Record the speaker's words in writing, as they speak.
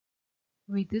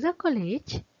With the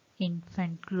college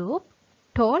infant group,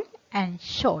 tall and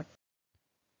short.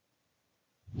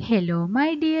 Hello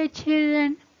my dear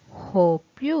children,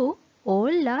 hope you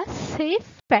all are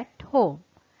safe at home.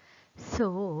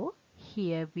 So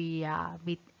here we are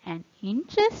with an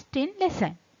interesting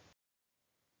lesson.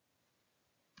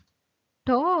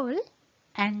 Tall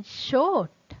and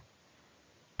short,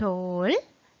 tall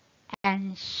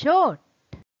and short.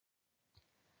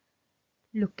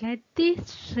 Look at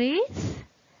these trees.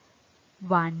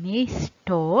 One is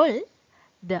tall,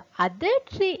 the other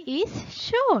tree is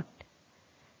short.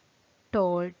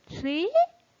 Tall tree,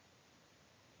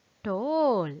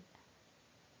 tall.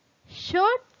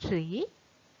 Short tree,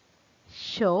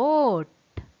 short.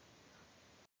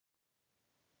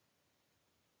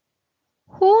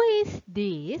 Who is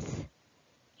this?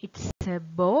 It's a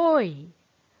boy.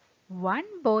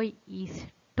 One boy is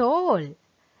tall,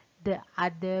 the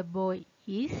other boy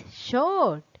is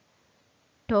short.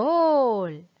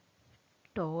 Tall,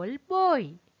 tall boy.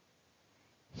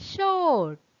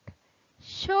 Short,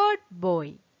 short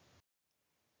boy.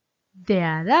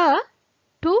 There are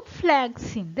two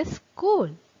flags in the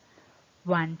school.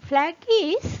 One flag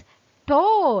is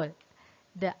tall,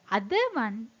 the other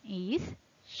one is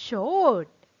short.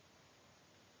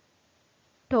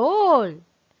 Tall.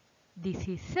 This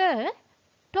is a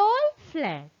tall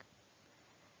flag.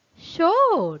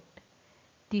 Short.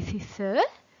 This is a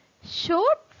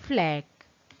short flag.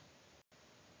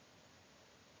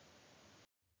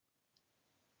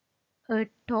 A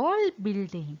tall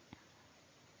building.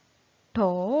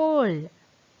 Tall.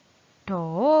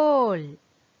 Tall.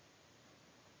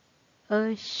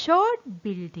 A short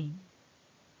building.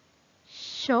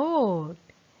 Short.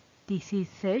 This is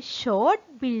a short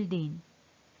building.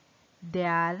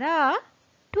 There are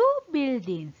two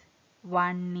buildings.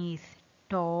 One is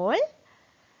tall.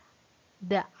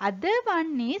 The other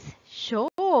one is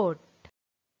short.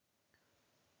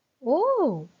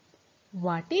 Oh,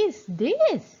 what is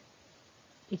this?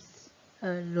 It's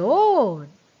a road.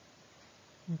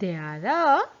 There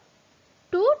are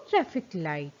two traffic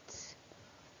lights.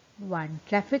 One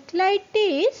traffic light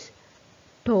is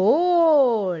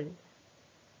tall.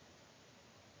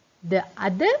 The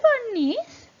other one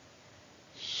is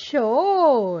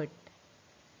short.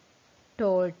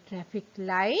 Tall traffic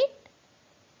light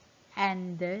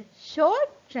and the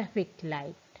short traffic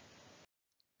light.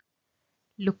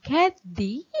 Look at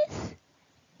these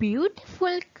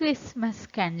beautiful Christmas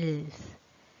candles.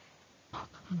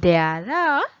 There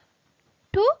are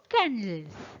two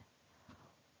candles.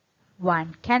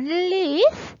 One candle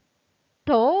is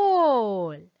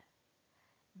tall.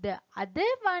 The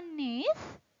other one is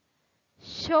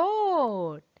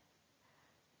short.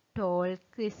 Tall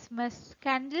Christmas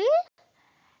candle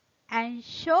and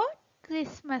short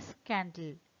Christmas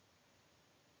candle.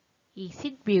 Is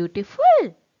it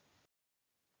beautiful?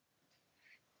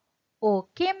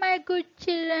 Okay, my good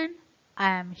children. I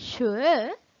am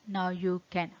sure now you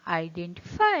can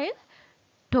identify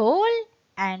tall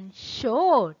and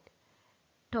short.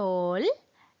 Tall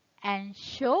and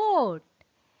short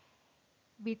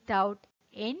without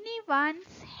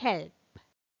anyone's help.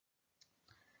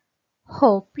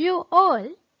 Hope you all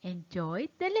enjoyed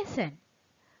the lesson.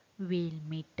 We'll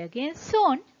meet again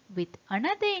soon with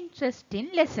another interesting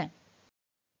lesson.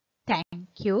 Thank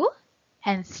you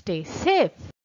and stay safe.